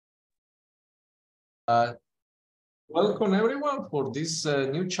Welcome everyone for this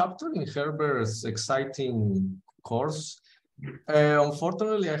new chapter in Herbert's exciting course.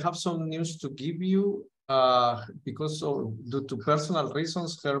 Unfortunately, I have some news to give you because due to personal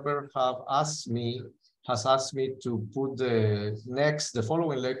reasons, Herbert has asked me to put the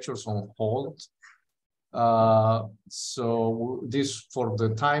following lectures on hold. So this, for the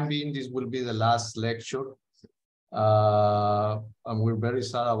time being, this will be the last lecture. And we're very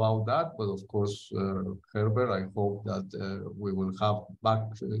sad about that, but of course, Herbert, I hope that we will have back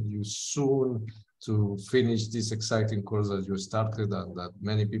you soon to finish this exciting course that you started and that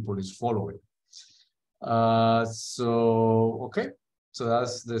many people is following. Okay, so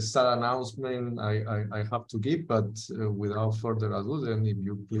that's the sad announcement I have to give, but without further ado, then if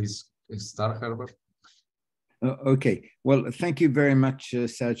you please start, Herbert. Okay, well, thank you very much,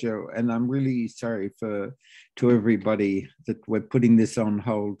 Sergio, and I'm really sorry to everybody that we're putting this on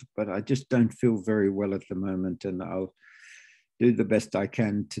hold, but I just don't feel very well at the moment, and I'll do the best I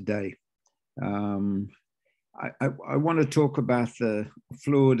can today. I want to talk about the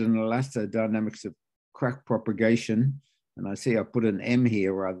fluid and elastodynamics of crack propagation, and I see I put an M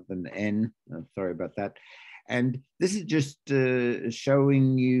here rather than N. Sorry about that. And this is just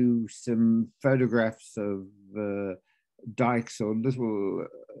showing you some photographs of dikes or little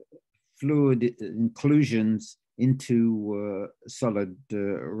fluid inclusions into solid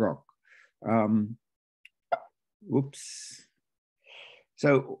rock. Whoops.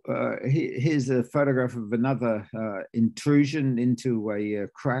 So here's a photograph of another intrusion into a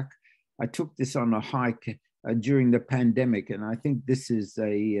crack. I took this on a hike during the pandemic, and I think this is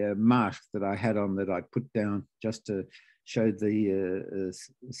a mask that I had on that I put down just to show the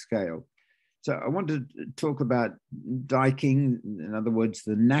scale. So I want to talk about diking, in other words,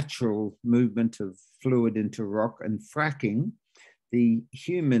 the natural movement of fluid into rock, and fracking, the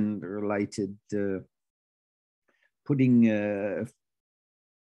human-related putting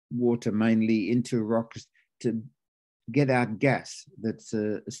water mainly into rocks to get out gas that's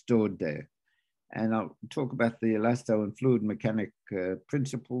stored there. And I'll talk about the elasto and fluid mechanic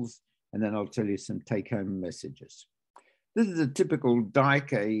principles, and then I'll tell you some take-home messages. This is a typical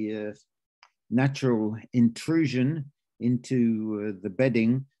dike, a natural intrusion into the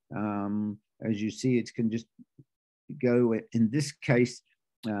bedding. As you see, it can just go, in this case,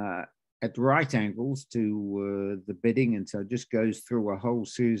 at right angles to the bedding, and so it just goes through a whole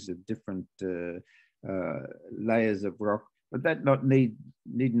series of different layers of rock. But that need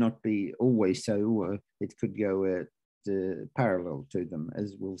not be always so. It could go parallel to them,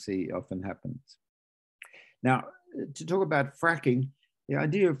 as we'll see often happens. Now, to talk about fracking, the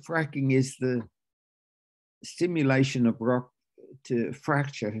idea of fracking is the stimulation of rock to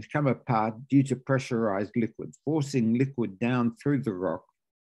fracture, has come apart due to pressurized liquid, forcing liquid down through the rock.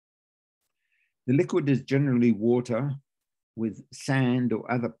 The liquid is generally water with sand or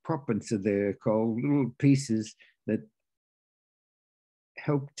other proppants of there called little pieces that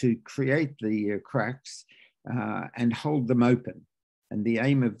help to create the cracks and hold them open. And the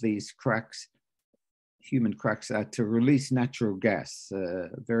aim of these cracks, human cracks, are to release natural gas,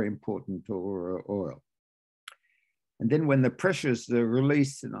 very important, or oil. And then when the pressures are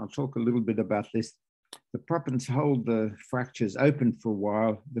released, and I'll talk a little bit about this, the proppants hold the fractures open for a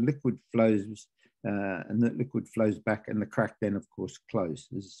while, the liquid flows, and the liquid flows back, and the crack then, of course,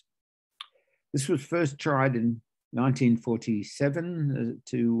 closes. This was first tried in 1947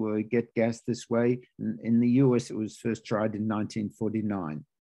 to get gas this way. In the US, it was first tried in 1949.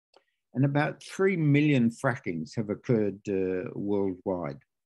 And about 3 million frackings have occurred worldwide.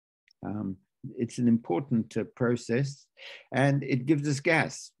 It's an important process, and it gives us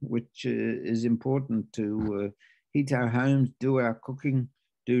gas, which is important to heat our homes, do our cooking,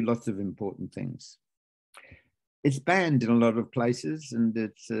 do lots of important things. It's banned in a lot of places, and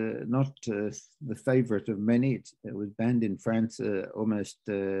it's not the favorite of many. It was banned in France almost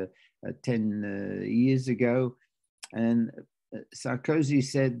 10 years ago. And Sarkozy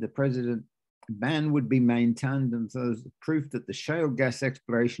said, the president, ban would be maintained, and so there's proof that the shale gas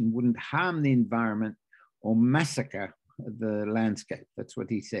exploration wouldn't harm the environment or massacre the landscape. That's what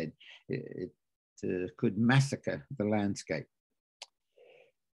he said. It could massacre the landscape.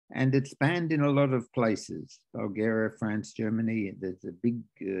 And it's banned in a lot of places, Bulgaria, France, Germany. There's a big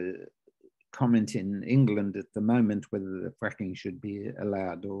comment in England at the moment whether the fracking should be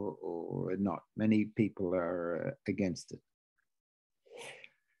allowed or not. Many people are against it.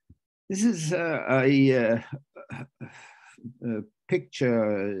 This is a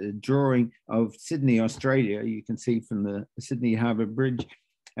picture drawing of Sydney, Australia. You can see from the Sydney Harbour Bridge,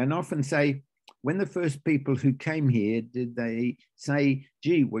 and often say when the first people who came here, did they say,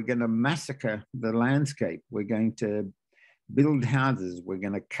 gee, we're going to massacre the landscape, we're going to build houses, we're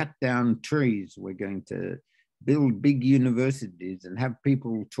going to cut down trees, we're going to build big universities and have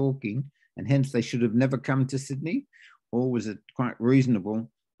people talking, and hence they should have never come to Sydney? Or was it quite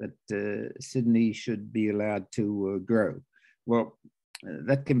reasonable that Sydney should be allowed to grow? Well,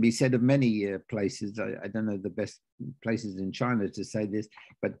 that can be said of many places. I don't know the best places in China to say this,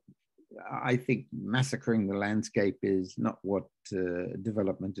 but I think massacring the landscape is not what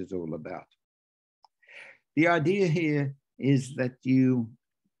development is all about. The idea here is that you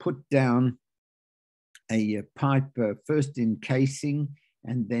put down a pipe first in casing,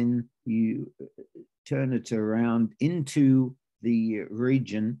 and then you turn it around into the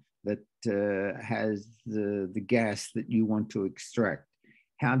region that has the gas that you want to extract.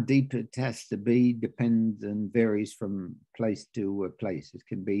 How deep it has to be depends and varies from place to place. It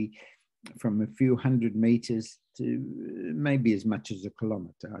can be from a few hundred meters to maybe as much as a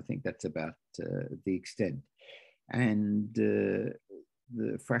kilometer. I think that's about the extent. And the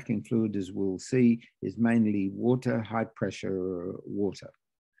fracking fluid, as we'll see, is mainly water, high pressure water.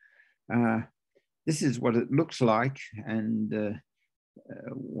 This is what it looks like. And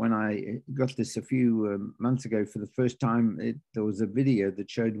when I got this a few months ago for the first time, there was a video that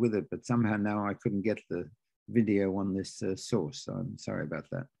showed with it, but somehow now I couldn't get the video on this source. So I'm sorry about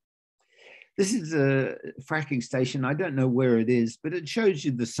that. This is a fracking station. I don't know where it is, but it shows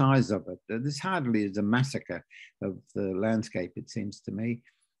you the size of it. This hardly is a massacre of the landscape, it seems to me.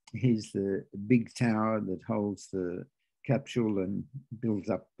 Here's the big tower that holds the capsule and builds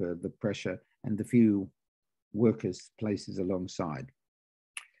up the pressure, and the few workers' places alongside.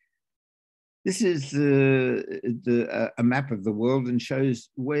 This is a map of the world and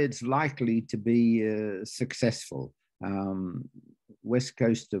shows where it's likely to be successful. West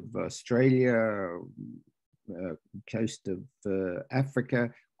coast of Australia, coast of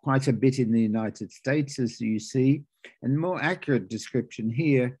Africa, quite a bit in the United States, as you see. And more accurate description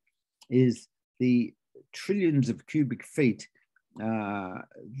here is the trillions of cubic feet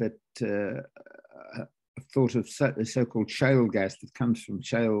that thought of so-called shale gas that comes from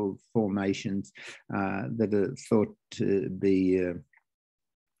shale formations that are thought to be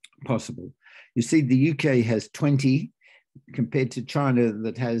possible. You see, the UK has 20 compared to China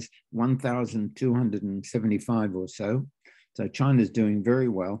that has 1,275 or so. So China's doing very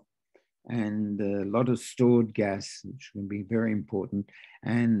well, and a lot of stored gas, which can be very important.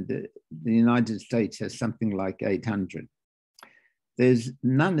 And the United States has something like 800. There's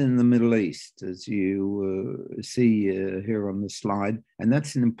none in the Middle East, as you see here on the slide. And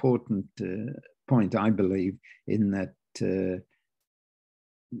that's an important point, I believe, in that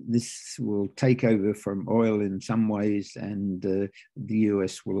this will take over from oil in some ways, and the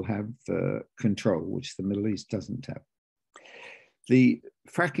US will have control, which the Middle East doesn't have. The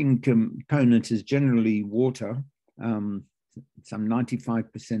fracking component is generally water, some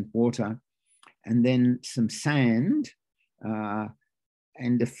 95% water, and then some sand,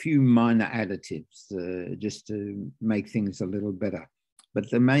 and a few minor additives just to make things a little better. But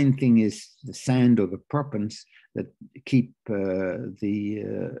the main thing is the sand or the proppants that keep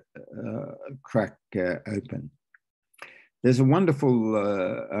the crack open. There's a wonderful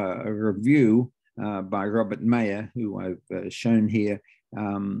review by Robert Mayer, who I've shown here,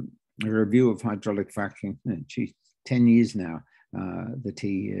 a review of hydraulic fracking. Geez, 10 years now that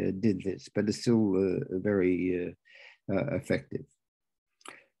he did this, but it's still very effective.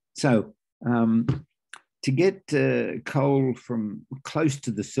 So to get coal from close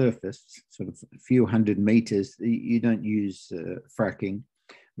to the surface, sort of a few hundred meters, you don't use fracking,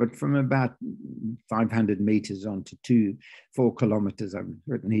 but from about 500 meters on to 4 kilometers, I've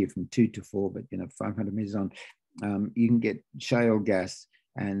written here from 2 to 4, but 500 meters on, you can get shale gas,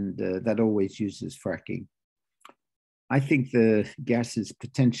 and that always uses fracking. I think the gas is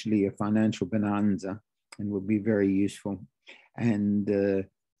potentially a financial bonanza and will be very useful. And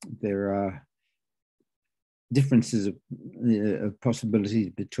there are differences of possibilities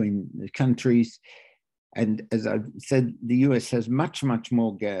between the countries. And as I've said, the US has much, much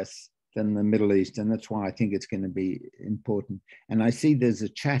more gas than the Middle East. And that's why I think it's going to be important. And I see there's a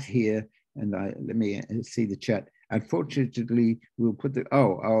chat here, and let me see the chat. Unfortunately, we'll put the,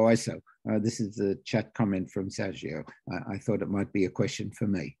 I saw. This is the chat comment from Sergio. I thought it might be a question for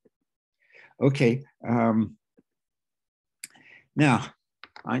me. Okay. Now,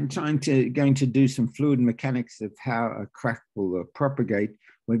 I'm going to do some fluid mechanics of how a crack will propagate.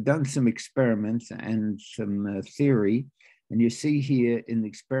 We've done some experiments and some theory, and you see here in the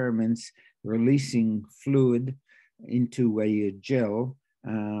experiments releasing fluid into a gel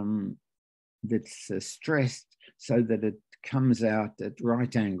that's stressed so that it comes out at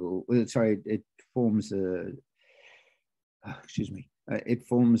right angle. Sorry, it forms a, it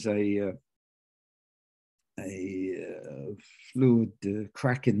forms a fluid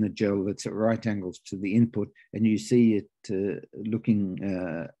crack in the gel that's at right angles to the input, and you see it looking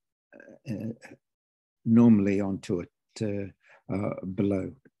normally onto it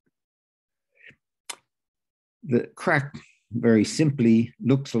below. The crack very simply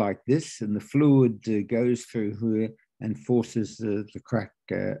looks like this, and the fluid goes through here and forces the crack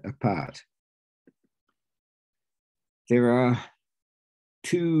apart. There are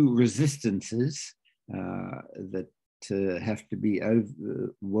two resistances that have to be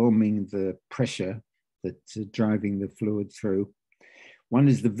overwhelming the pressure that's driving the fluid through. One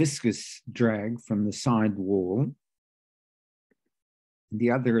is the viscous drag from the side wall. The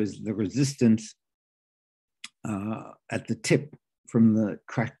other is the resistance at the tip from the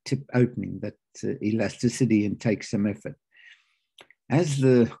crack tip opening, that elasticity and takes some effort. As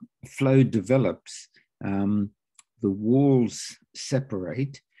the flow develops, the walls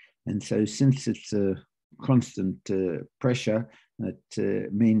separate, and so since it's a constant pressure, that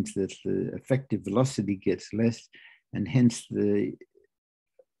means that the effective velocity gets less, and hence the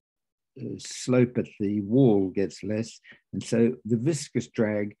slope at the wall gets less, and so the viscous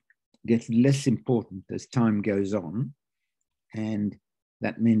drag gets less important as time goes on, and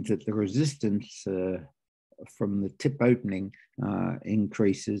that means that the resistance from the tip opening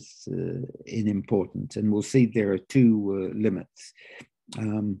increases in importance. And we'll see there are two limits.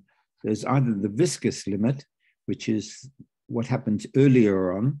 There's either the viscous limit, which is what happens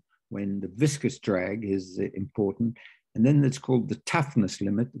earlier on when the viscous drag is important, and then it's called the toughness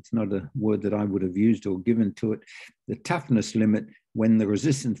limit. It's not a word that I would have used or given to it. The toughness limit when the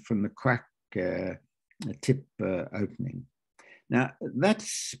resistance from the crack tip opening. Now,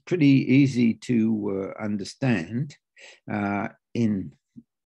 that's pretty easy to understand in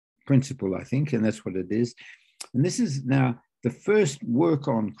principle, I think, and that's what it is. And this is now the first work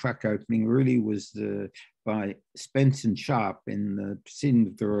on crack opening really was by Spence and Sharp in the Proceedings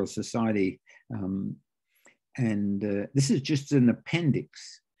of the Royal Society. This is just an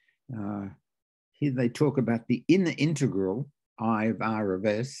appendix. Here they talk about the inner integral, I of R of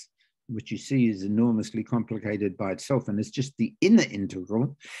S, which you see is enormously complicated by itself. And it's just the inner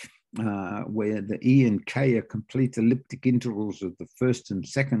integral where the E and K are complete elliptic integrals of the first and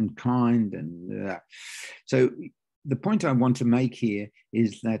second kind. And so the point I want to make here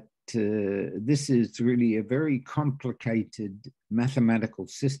is that this is really a very complicated mathematical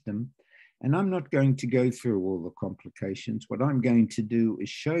system. And I'm not going to go through all the complications. What I'm going to do is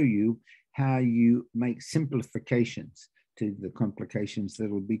show you how you make simplifications to the complications that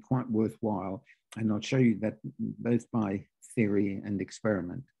will be quite worthwhile. And I'll show you that both by theory and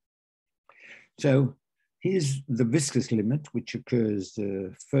experiment. So here's the viscous limit, which occurs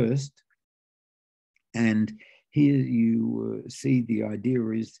first. And here you see the idea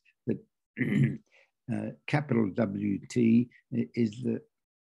is that capital WT is the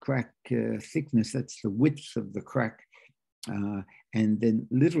crack thickness, that's the width of the crack, and then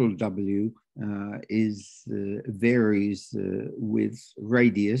little w varies with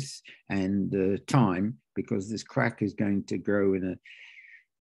radius and time, because this crack is going to grow in a,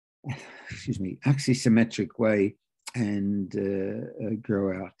 axisymmetric way and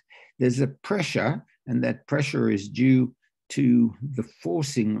grow out. There's a pressure, and that pressure is due to the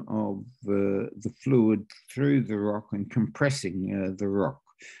forcing of the fluid through the rock and compressing the rock.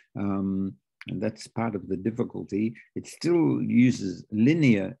 And that's part of the difficulty. It still uses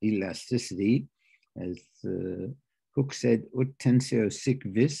linear elasticity, as Hooke said, ut tensio sic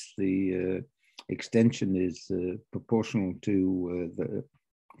vis, the extension is proportional to the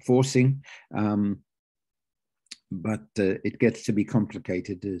forcing, but it gets to be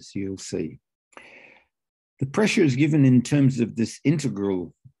complicated, as you'll see. The pressure is given in terms of this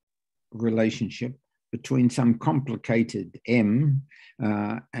integral relationship between some complicated M,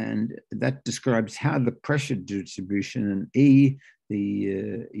 and that describes how the pressure distribution, and E,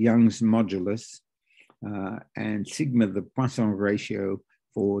 the Young's modulus, and sigma, the Poisson ratio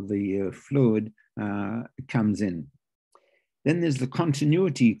for the fluid, comes in. Then there's the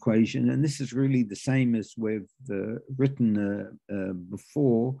continuity equation, and this is really the same as we've written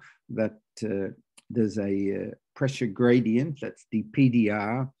before, that there's a pressure gradient, that's the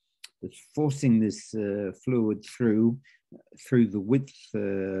PDR, that's forcing this fluid through the width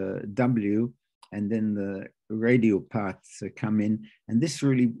W, and then the radial parts come in. And this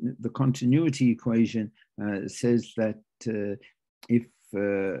really, the continuity equation says that if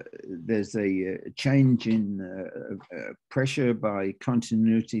there's a change in pressure by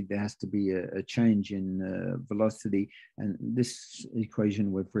continuity, there has to be a change in velocity. And this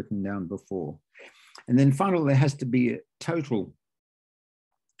equation we've written down before. And then finally, there has to be a total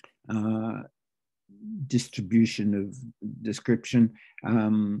distribution of description,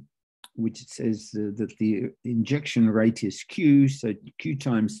 which says that the injection rate is Q, so Q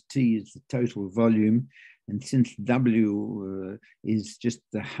times T is the total volume. And since W is just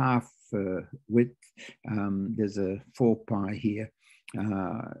the half width, there's a 4 pi here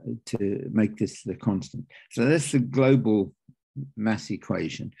to make this the constant. So that's the global mass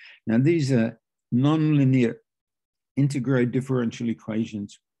equation. Now, these are nonlinear integrated differential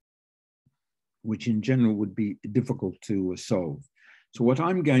equations, which in general would be difficult to solve. So what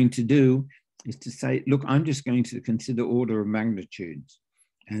I'm going to do is to say, look, I'm just going to consider order of magnitudes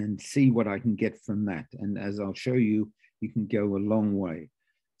and see what I can get from that. And as I'll show you, you can go a long way.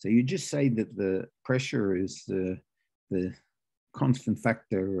 So you just say that the pressure is the constant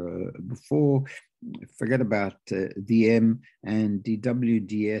factor before, forget about dm, and dw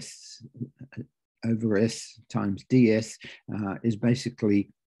ds over s times ds is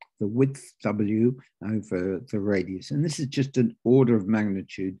basically the width w over the radius. And this is just an order of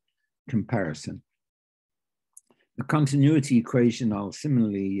magnitude comparison. The continuity equation I'll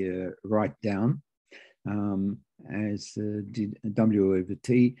similarly write down as w over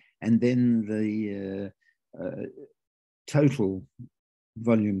t, and then the total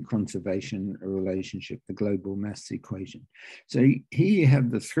volume conservation relationship, the global mass equation. So here you have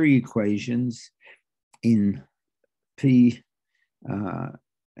the three equations in P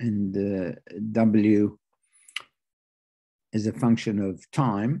and W as a function of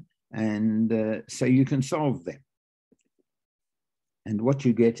time, and so you can solve them. And what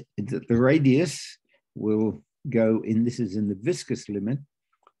you get is that the radius will go in, this is in the viscous limit,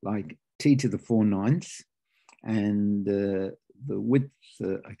 like t to the 4/9, and the width,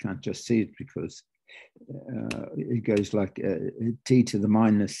 I can't just see it because it goes like t to the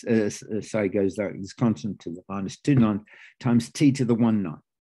minus, so it goes like this constant to the minus 2/9 times t to the 1/9.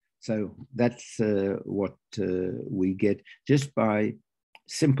 So that's what we get just by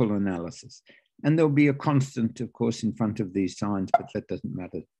simple analysis. And there'll be a constant, of course, in front of these signs, but that doesn't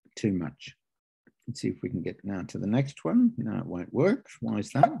matter too much. Let's see if we can get now to the next one. No, it won't work. Why is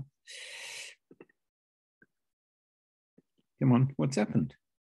that? Come on, what's happened?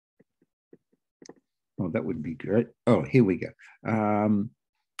 Oh, that would be great. Oh, here we go.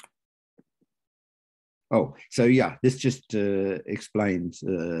 Oh, so yeah, this just explains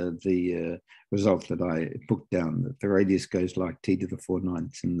the result that I put down, that the radius goes like t to the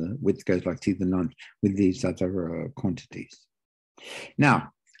 4/9 and the width goes like t to the 9 with these other quantities.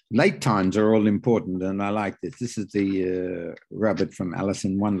 Now, late times are all important, and I like this. This is the rabbit from Alice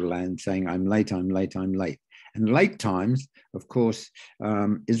in Wonderland saying, I'm late, I'm late, I'm late. And late times, of course,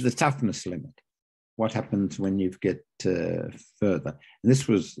 is the toughness limit. What happens when you get further? And this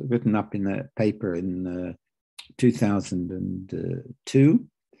was written up in a paper in 2002.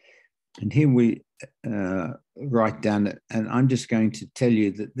 And here we write down, and I'm just going to tell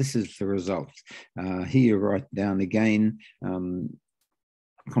you that this is the result. Here you write down again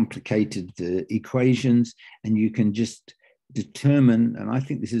complicated equations, and you can just determine, and I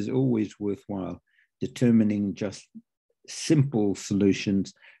think this is always worthwhile, determining just simple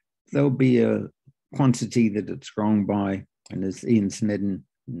solutions. There'll be a quantity that it's wrong by, and as Ian Snedden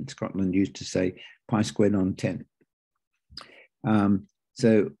in Scotland used to say, pi squared on 10.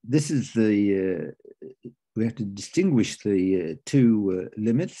 So this is the, we have to distinguish the two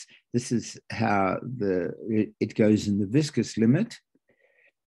limits. This is how it goes in the viscous limit,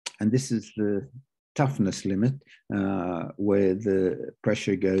 and this is the toughness limit, where the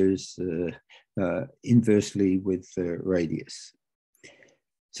pressure goes inversely with the radius.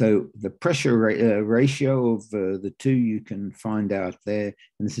 So the pressure ratio of the two you can find out there.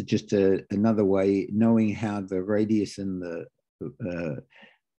 And this is just another way, knowing how the radius and the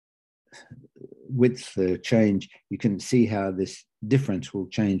width change, you can see how this difference will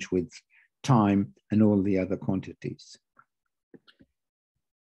change with time and all the other quantities.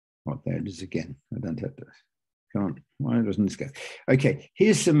 Oh, there it is again. I don't have to, come on, why doesn't this go? Okay,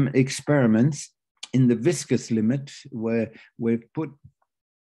 here's some experiments in the viscous limit where we've put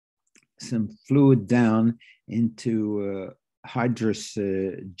some fluid down into hydrous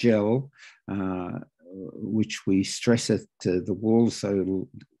gel, which we stress at the wall so it'll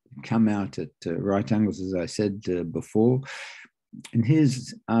come out at right angles, as I said before. And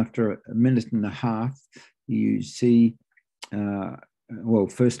here's after a minute and a half, you see, well,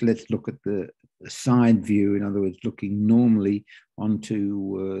 first let's look at the side view, in other words, looking normally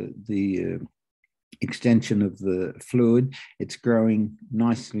onto the extension of the fluid. It's growing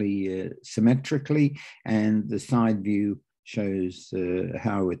nicely symmetrically, and the side view shows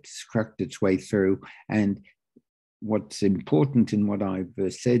how it's cracked its way through. And what's important in what I've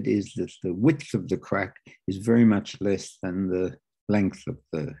said is that the width of the crack is very much less than the length of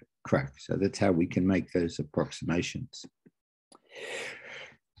the crack. So that's how we can make those approximations.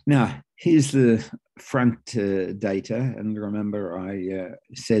 Now, here's the front data. And remember, I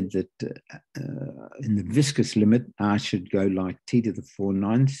said that in the viscous limit, R should go like T to the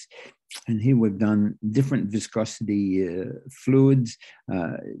 4/9. And here we've done different viscosity fluids,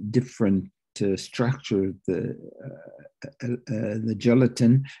 different structure of the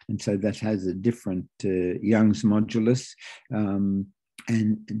gelatin. And so that has a different Young's modulus and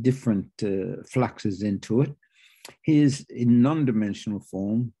different fluxes into it. Here's in non-dimensional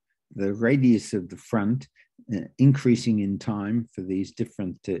form, the radius of the front increasing in time for these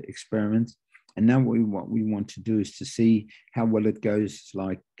different experiments. And now what we want to do is to see how well it goes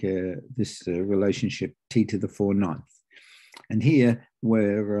like this relationship T to the 4/9. And here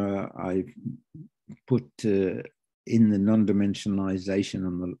where I've put in the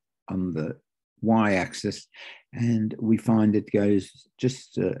non-dimensionalization on the y-axis, and we find it goes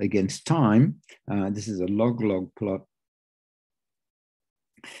just against time. This is a log-log plot.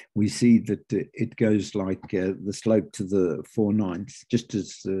 We see that it goes like the slope to the 4/9, just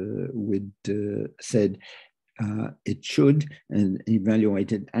as we'd said it should, and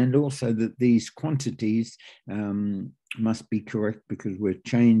evaluated, and also that these quantities must be correct because we've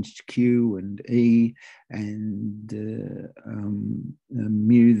changed Q and E and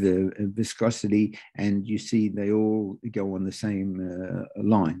mu, the viscosity, and you see they all go on the same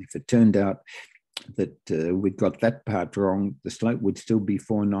line. If it turned out that we'd got that part wrong, the slope would still be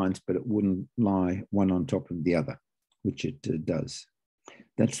 4/9, but it wouldn't lie one on top of the other, which it does.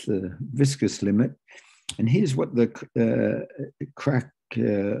 That's the viscous limit. And here's what the crack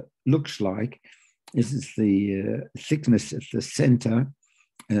looks like. This is the thickness at the center.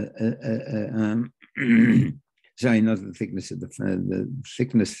 Sorry, not the thickness of the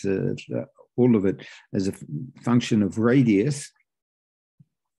thickness, all of it as a function of radius.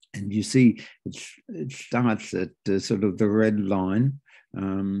 And you see it starts at sort of the red line.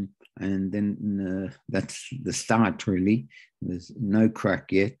 And then that's the start, really. There's no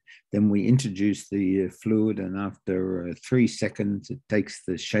crack yet. Then we introduce the fluid, and after 3 seconds, it takes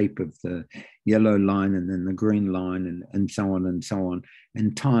the shape of the yellow line and then the green line, and so on and so on.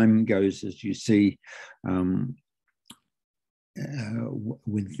 And time goes, as you see,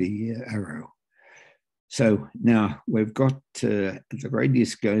 with the arrow. So now we've got the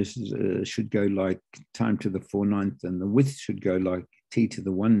radius goes should go like time to the 4/9, and the width should go like T to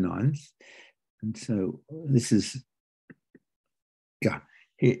the 1/9. And so this is, yeah,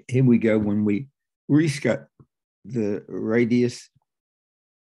 here we go. When we rescut the radius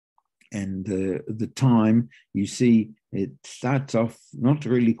and the time, you see it starts off not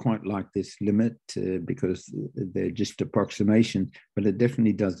really quite like this limit because they're just approximations, but it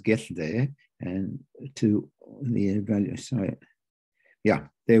definitely does get there and to the value. So yeah,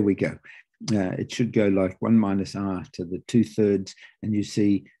 there we go. It should go like 1 minus R to the 2/3, and you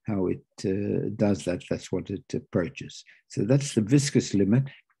see how it does that. That's what it approaches. So that's the viscous limit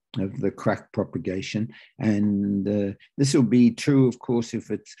of the crack propagation. And this will be true, of course,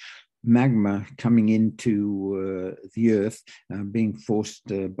 if it's magma coming into the earth, being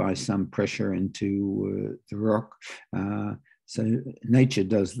forced by some pressure into the rock. So nature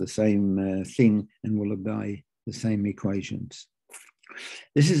does the same thing and will obey the same equations.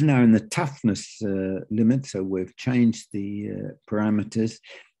 This is now in the toughness limit, so we've changed the parameters.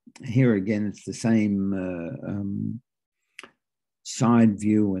 Here again, it's the same side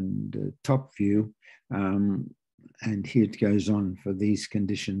view and top view. And here it goes on for these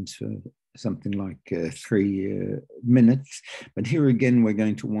conditions for something like 3 minutes. But here again, we're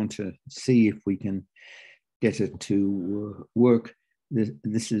going to want to see if we can get it to work.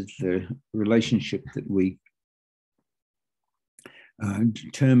 This is the relationship that we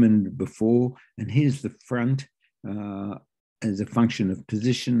determined before. And here's the front as a function of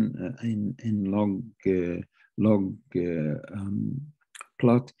position in log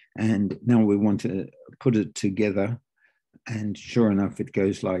plot. And now we want to put it together. And sure enough, it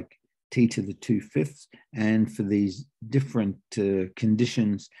goes like T to the 2/5. And for these different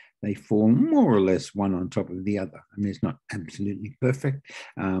conditions, they fall more or less one on top of the other. I mean, it's not absolutely perfect,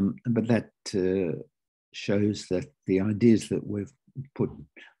 but that shows that the ideas that we've put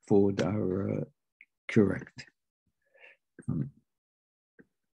forward are correct.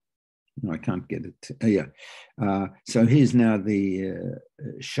 No, I can't get it. Yeah. So here's now the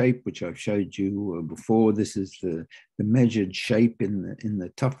shape which I've showed you before. This is the measured shape in the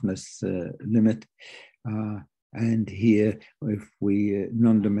toughness limit. And here, if we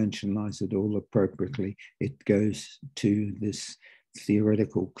non-dimensionalize it all appropriately, it goes to this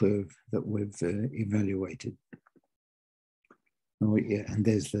theoretical curve that we've evaluated. Oh yeah, and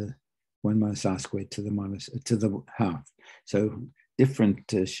there's the 1 minus r squared to the half. So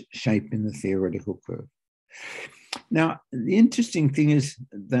different shape in the theoretical curve. Now, the interesting thing is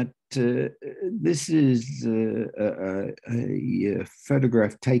that this is a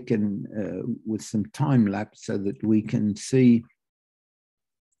photograph taken with some time lapse so that we can see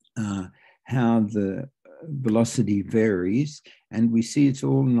how the velocity varies. And we see it's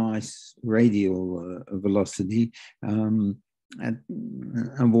all nice radial velocity at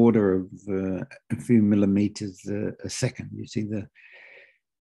an order of a few millimeters a second. You see the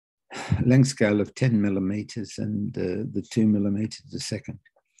length scale of 10 millimeters and the 2 millimeters a second.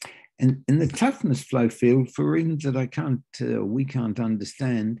 And in the toughness flow field, for reasons that we can't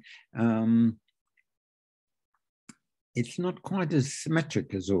understand, it's not quite as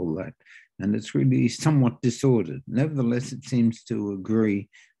symmetric as all that, and it's really somewhat disordered. Nevertheless, it seems to agree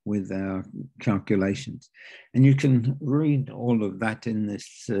with our calculations. And you can read all of that in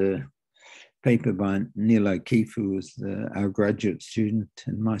this paper by Neil O'Keefe, who was our graduate student,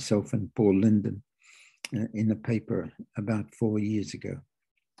 and myself and Paul Linden in a paper about 4 years ago.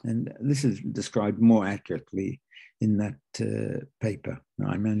 And this is described more accurately in that paper.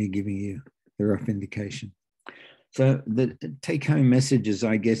 I'm only giving you the rough indication. So the take-home messages,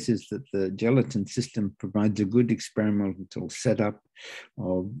 I guess, is that the gelatin system provides a good experimental setup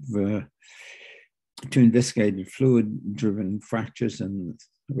of to investigate fluid-driven fractures and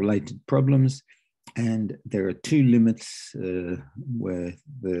related problems. And there are two limits where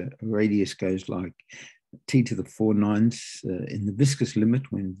the radius goes like t to the 4/9 in the viscous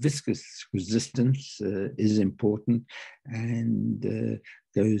limit, when viscous resistance is important, and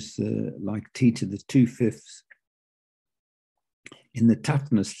goes like t to the 2/5 in the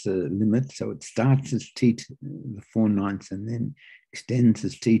toughness limit. So it starts as t to the 4/9 and then extends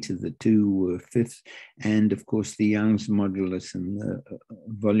as t to the 2/5. And of course, the Young's modulus and the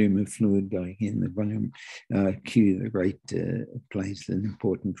volume of fluid going in, the volume Q, the rate plays an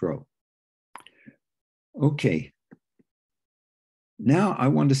important role. Okay. Now I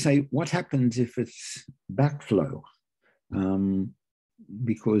want to say what happens if it's backflow,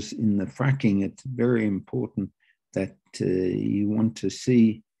 because in the fracking, it's very important that you want to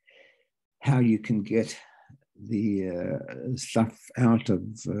see how you can get the stuff out of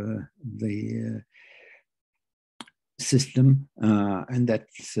the system, and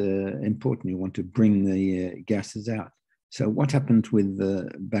that's important. You want to bring the gases out. So what happens with the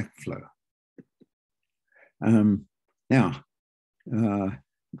backflow? Now,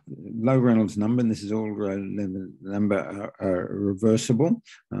 low Reynolds number, and this is all Reynolds number, are reversible,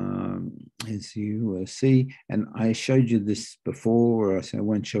 as you see. And I showed you this before, so I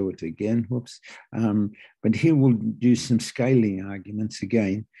won't show it again, whoops. But here we'll do some scaling arguments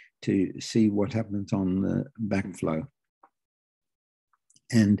again to see what happens on the backflow.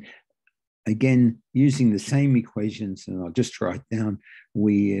 And again, using the same equations, and I'll just write down,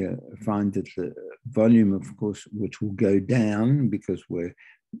 we find that the volume, of course, which will go down because we're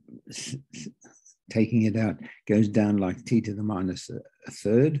taking it out, goes down like t to the minus a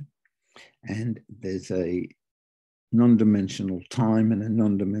third. And there's a non-dimensional time and a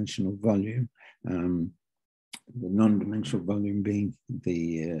non-dimensional volume. The non-dimensional volume being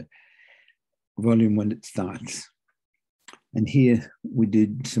the volume when it starts. And here we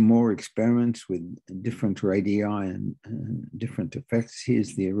did some more experiments with different radii and different effects.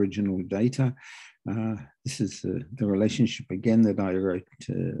 Here's the original data. This is the relationship again that I wrote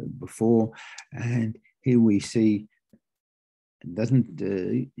before. And here we see it doesn't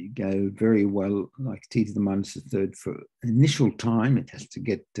go very well, like t to the minus a third for initial time. It has to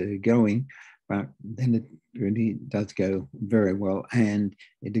get going, but then it really does go very well. And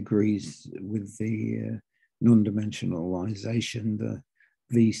it agrees with the non-dimensionalization, the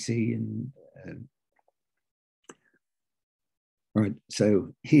VC, and right.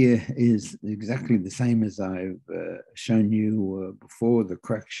 So here is exactly the same as I've shown you before. The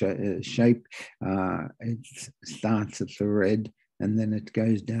crack shape, it starts at the red and then it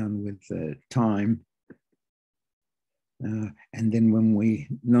goes down with time. And then when we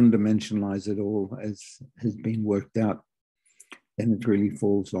non-dimensionalize it all, as has been worked out, then it really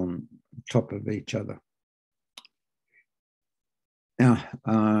falls on top of each other. Now,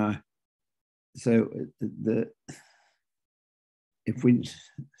 so if we,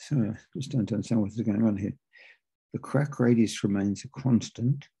 sorry, I just don't understand what's going on here. The crack radius remains a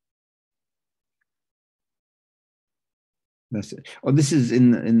constant. That's it. Oh, this is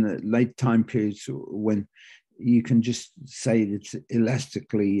in the late time periods when you can just say it's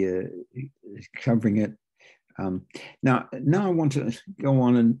elastically covering it. Now I want to go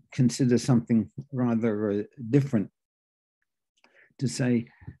on and consider something rather different. To say,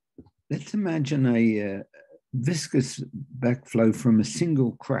 let's imagine a viscous backflow from a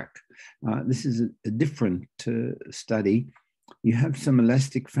single crack. This is a different study. You have some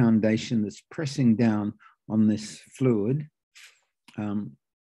elastic foundation that's pressing down on this fluid.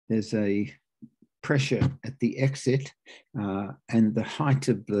 There's a pressure at the exit, and the height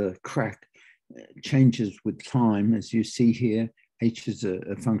of the crack changes with time, as you see here. H is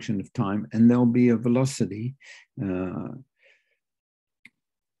a function of time, and there'll be a velocity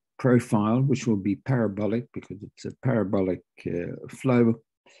profile, which will be parabolic because it's a parabolic flow.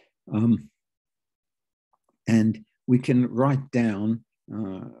 And we can write down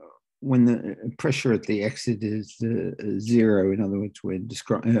when the pressure at the exit is 0, in other words,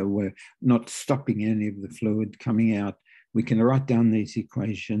 we're not stopping any of the fluid coming out. We can write down these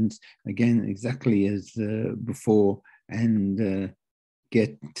equations, again, exactly as before, and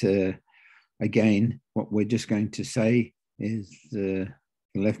get, again, what we're just going to say is the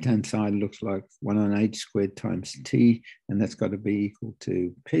left-hand side looks like 1 on h squared times t, and that's got to be equal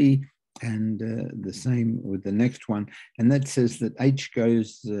to p, and the same with the next one. And that says that h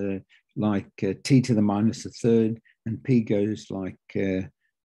goes like t to the minus a third, and p goes like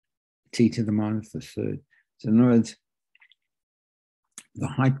t to the minus a third. So in other words, the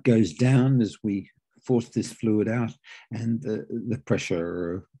height goes down as we force this fluid out, and the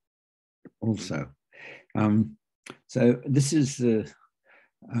pressure also. So this is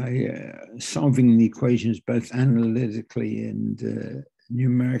solving the equations both analytically and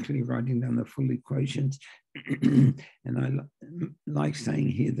numerically, writing down the full equations. And I like saying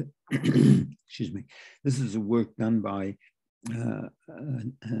here that, excuse me, this is a work done by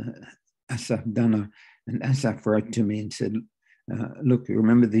Asaf Dana, and Asaf wrote to me and said, look,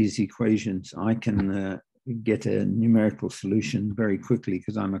 remember these equations. I can get a numerical solution very quickly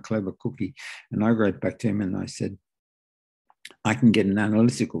because I'm a clever cookie. And I wrote back to him and I said, I can get an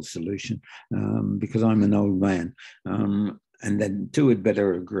analytical solution because I'm an old man. And then two had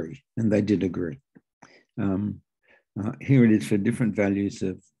better agree, and they did agree. Here it is for different values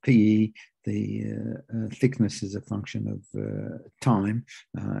of PE. The thickness is a function of time.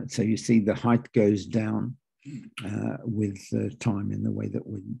 So you see the height goes down with time in the way that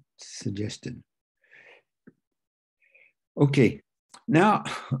we suggested. Okay, now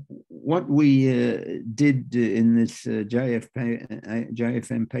what we did in this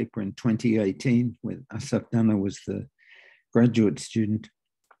JFM paper in 2018 with Asaf Dana was the graduate student,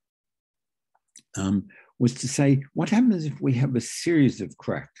 was to say, what happens if we have a series of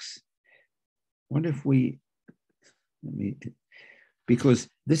cracks? What if we, because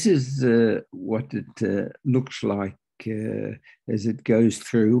this is what it looks like as it goes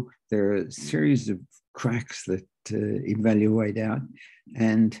through. There are a series of cracks that evaluate out.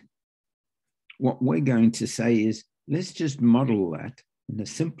 And what we're going to say is, let's just model that in a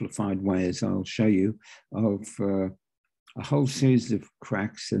simplified way, as I'll show you, of a whole series of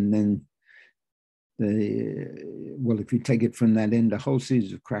cracks, and then well, if you take it from that end, a whole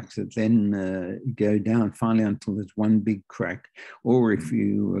series of cracks that then go down finally until there's one big crack. Or if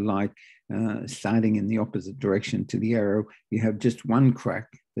you like, starting in the opposite direction to the arrow, you have just one crack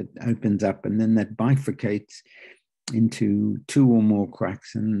that opens up, and then that bifurcates into two or more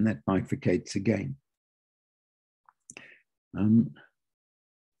cracks, and that bifurcates again.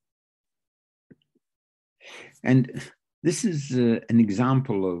 And this is an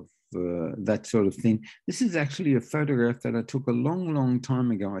example of that sort of thing. This is actually a photograph that I took a long, long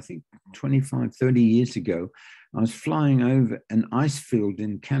time ago, I think 25, 30 years ago. I was flying over an ice field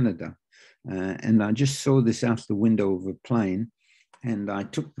in Canada, and I just saw this out the window of a plane, and I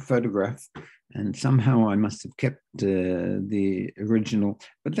took the photograph, and somehow I must have kept the original.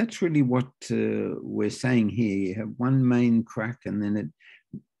 But that's really what we're saying here. You have one main crack, and then it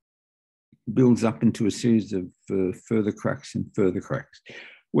builds up into a series of further cracks and further cracks.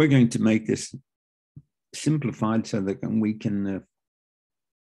 We're going to make this simplified so that we can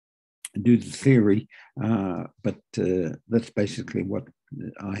do the theory, but that's basically what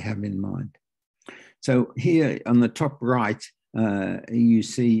I have in mind. So here on the top right, you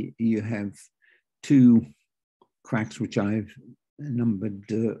see you have two cracks, which I've numbered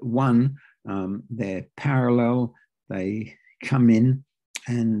 1. They're parallel, they come in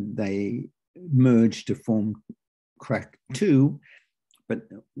and they merge to form crack 2, but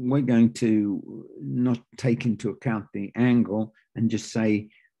we're going to not take into account the angle and just say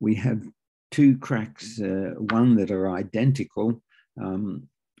we have 2 cracks, one that are identical,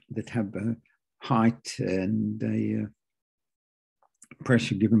 that have a height and a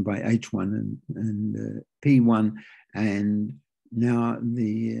pressure given by H1 and P1, and now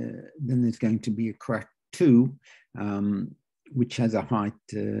then there's going to be a crack 2, which has a height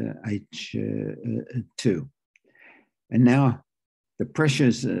H2. And now the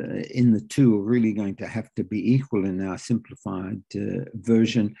pressures in the 2 are really going to have to be equal in our simplified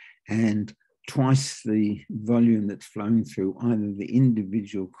version, and twice the volume that's flowing through either the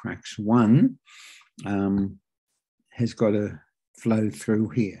individual cracks 1 has got to flow through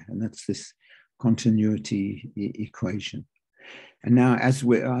here, and that's this continuity equation. And now, as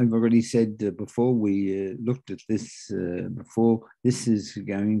I've already said before, we looked at this before, this is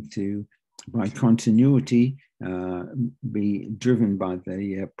going to, by continuity, be driven by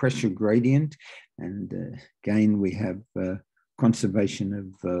the pressure gradient. And again, we have conservation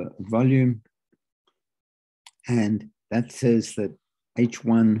of volume. And that says that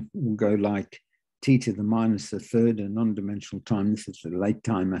H1 will go like t to the minus a third, a non-dimensional time. This is the late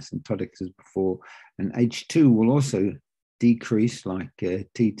time asymptotics as before. And H2 will also decrease like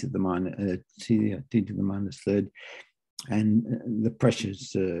t to the minus third. And the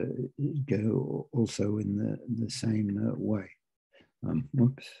pressures go also in the same way.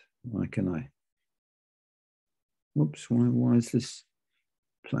 Whoops, why can I? Whoops, why is this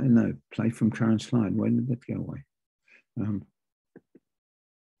play? No, play from current slide. Where did that go away?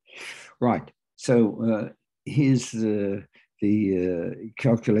 Right, so here's the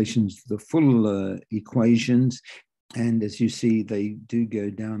calculations, the full equations. And as you see, they do go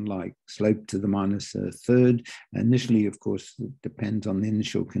down like slope to the minus a third. Initially, of course, it depends on the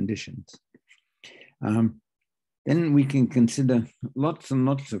initial conditions. Then we can consider lots and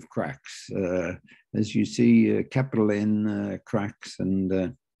lots of cracks. As you see, capital N cracks,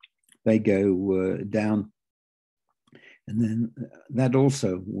 and they go down. And then that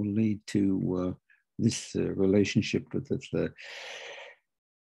also will lead to this relationship with the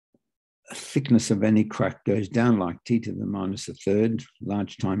thickness of any crack goes down like t to the minus a third,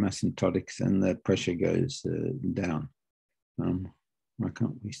 large time asymptotics, and the pressure goes down. Why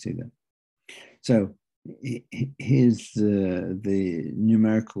can't we see that? So here's the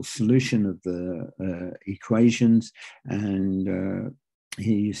numerical solution of the equations, and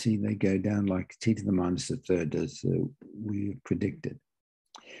here you see they go down like t to the minus a third as we predicted.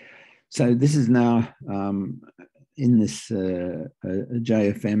 So this is now in this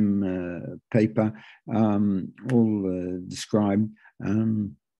JFM paper, all described.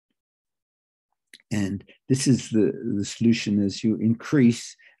 And this is the solution as you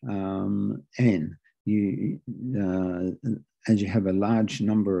increase N. As you have a large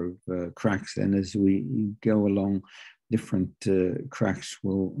number of cracks, and as we go along, different cracks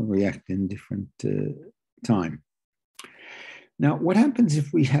will react in different time. Now, what happens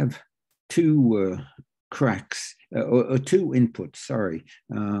if we have 2 cracks, or 2 inputs, sorry,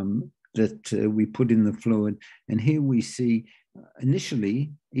 that we put in the fluid? And here we see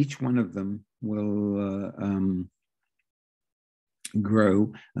initially each one of them will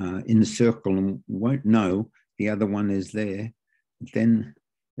grow in a circle and won't know the other one is there. Then,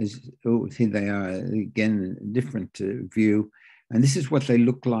 here they are again, a different view. And this is what they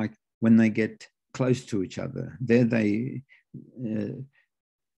look like when they get close to each other. There they, the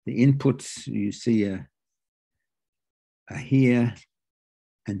inputs you see are here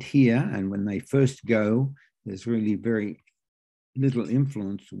and here. And when they first go, there's really very little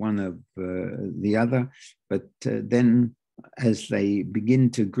influence one of the other. But then as they begin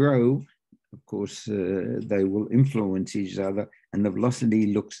to grow, of course, they will influence each other, and the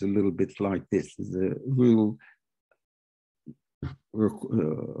velocity looks a little bit like this. There's a real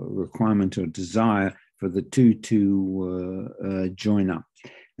requirement or desire for the 2 to join up.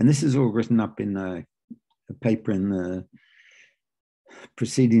 And this is all written up in a paper in the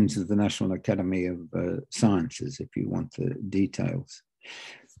Proceedings of the National Academy of Sciences, if you want the details.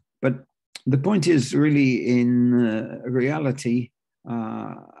 But the point is really, in reality,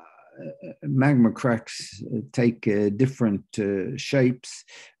 magma cracks take different shapes.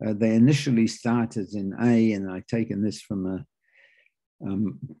 They initially start as in A, and I've taken this from a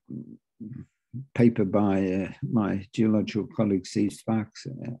paper by my geological colleague Steve Sparks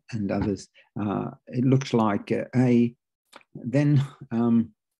and others. It looks like A. Then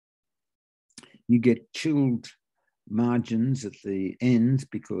you get chilled margins at the ends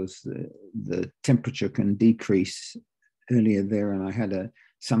because the temperature can decrease earlier there. And I had a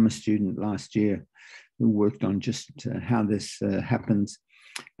summer student last year who worked on just how this happens.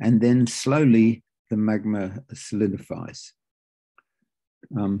 And then slowly the magma solidifies.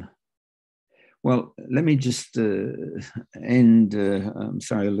 Well, let me just end, I'm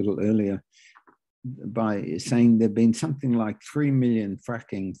sorry, a little earlier, by saying there have been something like 3 million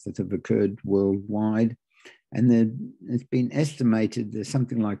frackings that have occurred worldwide. And it's been estimated there's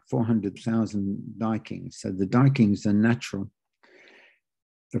something like 400,000 dikings. So the dikings are natural.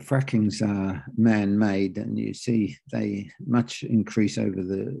 The frackings are man-made, and you see they much increase over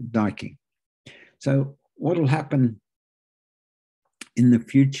the diking. So what will happen in the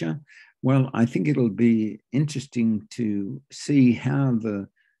future? Well, I think it'll be interesting to see how the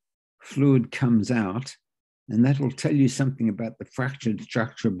fluid comes out, and that will tell you something about the fractured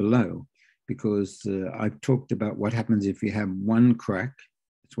structure below, because I've talked about what happens if you have one crack.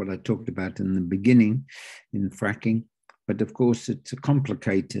 That's what I talked about in the beginning in fracking. But of course, it's a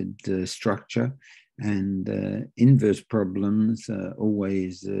complicated structure, and inverse problems are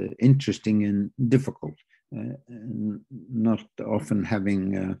always interesting and difficult, and not often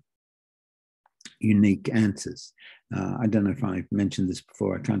having unique answers. I don't know if I mentioned this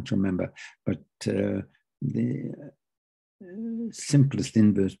before, I can't remember, but the simplest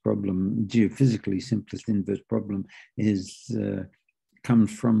inverse problem, geophysically simplest inverse problem, is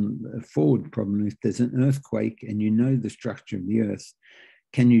comes from a forward problem. If there's an earthquake and you know the structure of the earth,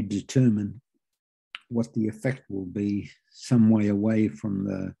 can you determine what the effect will be some way away from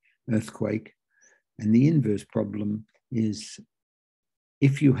the earthquake? And the inverse problem is,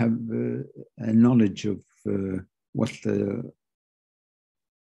 if you have a knowledge of what the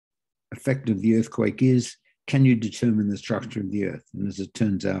effect of the earthquake is, can you determine the structure of the earth? And as it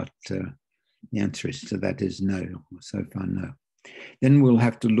turns out, the answer to that is no, so far no. Then we'll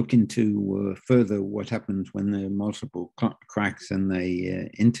have to look into further what happens when there are multiple cracks and they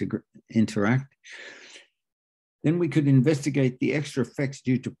interact. Then we could investigate the extra effects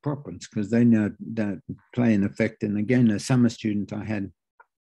due to proppants, because they now don't play an effect. And again, a summer student I had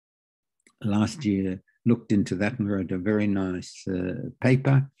last year looked into that and wrote a very nice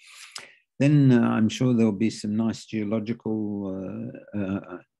paper. Then I'm sure there'll be some nice geological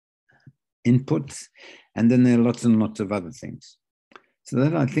inputs, and then there are lots and lots of other things. So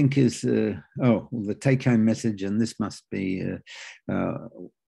that, I think, is the take-home message, and this must be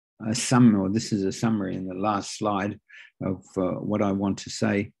a summary, or this is a summary in the last slide of what I want to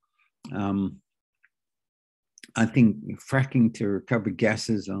say. I think fracking to recover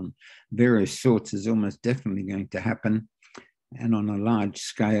gases on various sorts is almost definitely going to happen, and on a large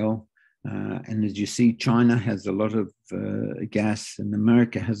scale. And as you see, China has a lot of gas, and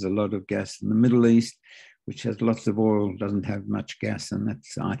America has a lot of gas, and the Middle East, which has lots of oil, doesn't have much gas. And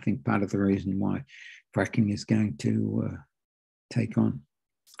that's, I think, part of the reason why fracking is going to take on.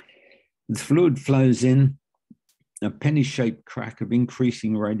 The fluid flows in, a penny-shaped crack of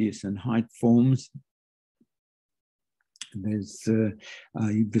increasing radius and height forms. There's a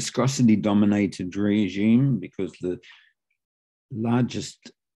viscosity-dominated regime, because the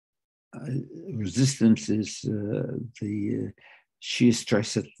largest resistance is the shear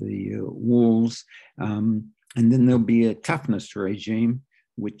stress at the walls. And then there'll be a toughness regime,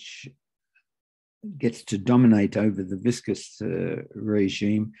 which gets to dominate over the viscous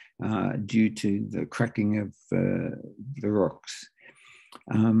regime due to the cracking of the rocks.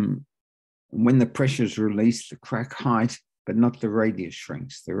 When the pressure is released, the crack height, but not the radius,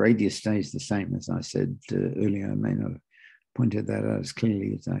 shrinks. The radius stays the same, as I said earlier. I may not have pointed that out as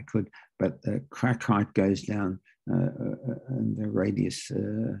clearly as I could, but the crack height goes down and the radius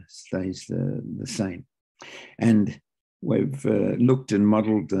stays the same. And we've looked and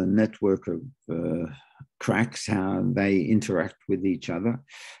modeled the network of cracks, how they interact with each other.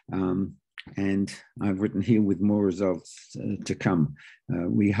 And I've written here with more results to come,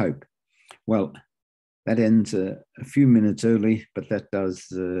 we hope. Well, that ends a few minutes early, but that does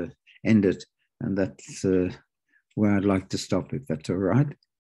end it. And that's where I'd like to stop, if that's all right.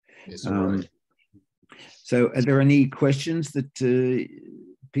 Yes, all right. So are there any questions that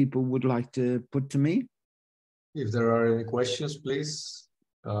people would like to put to me? If there are any questions, please.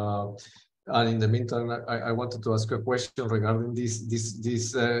 And in the meantime, I wanted to ask a question regarding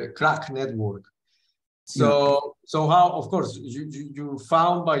this crack network. So, so how, of course, you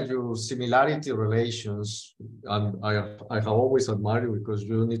found by your similarity relations, and I have always admired you because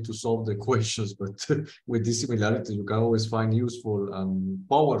you don't need to solve the questions, but with this similarity, you can always find useful and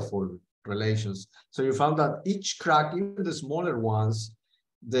powerful relations. So you found that each crack, even the smaller ones,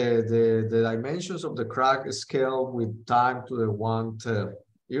 the dimensions of the crack scale with time to the 1/3,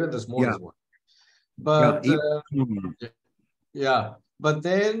 even the smallest one. But yeah. But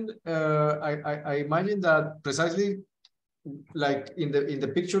then I imagine that precisely like in the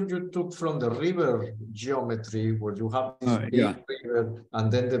picture you took from the river geometry, where you have this big river,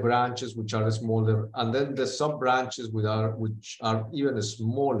 and then the branches which are smaller, and then the sub branches which are even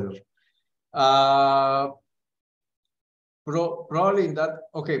smaller. Probably in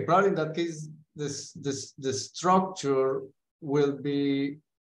that case, the structure will be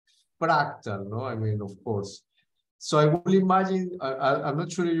fractal, no? I mean, of course. So I will imagine, I'm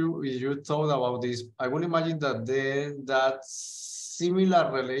not sure if you thought about this. I will imagine that then that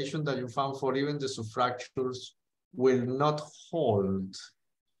similar relation that you found for even the subfractures will not hold.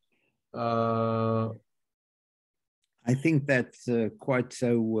 I think that's quite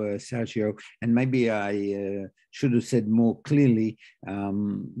so, Sergio, and maybe I should have said more clearly,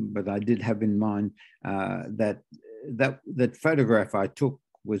 but I did have in mind that photograph I took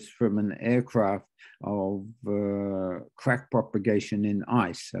was from an aircraft of crack propagation in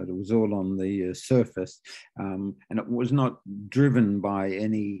ice. So it was all on the surface, and it was not driven by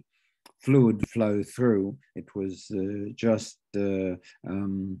any fluid flow through. It was just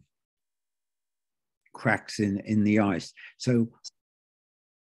cracks in the ice. So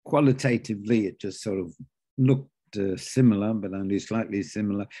qualitatively, it just sort of looked similar, but only slightly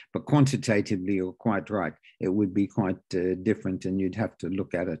similar. But quantitatively, you're quite right. It would be quite different, and you'd have to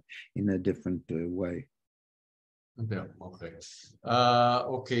look at it in a different way. Yeah. Okay.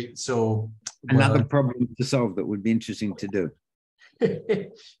 Okay. So another problem to solve that would be interesting to do.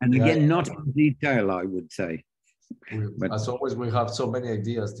 And again, not in detail, I would say. But as always, we have so many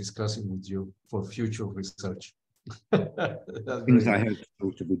ideas discussing with you for future research. Things I hope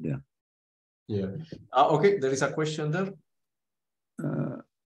still to be done. Yeah. Okay, there is a question there.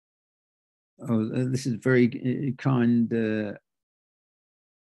 This is very kind.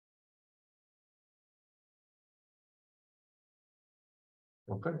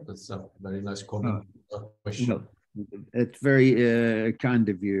 Okay, that's a very nice comment. Question. Well, it's very kind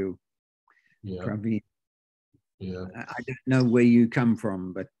of you, yeah. Praveen. Yeah. I don't know where you come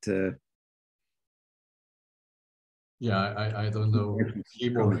from, but yeah, I don't know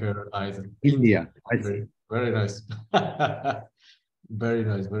him or her either. India. Very nice. Very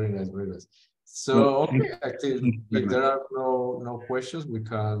nice, very nice, very nice. So okay, I think if there are no questions, we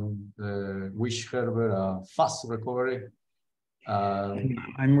can wish Herbert a fast recovery.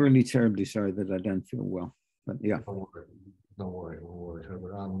 I'm really terribly sorry that I don't feel well, but yeah. Don't worry,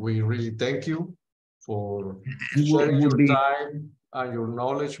 Herbert. And we really thank you for sharing your time and your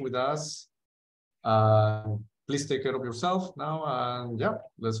knowledge with us. Please take care of yourself now, and yeah,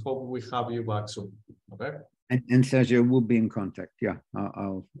 let's hope we have you back soon. Okay. And Sergio, we'll be in contact. Yeah,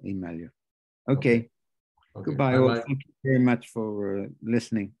 I'll email you. Okay. Goodbye, all. Thank you very much for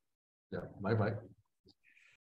listening. Yeah. Bye-bye.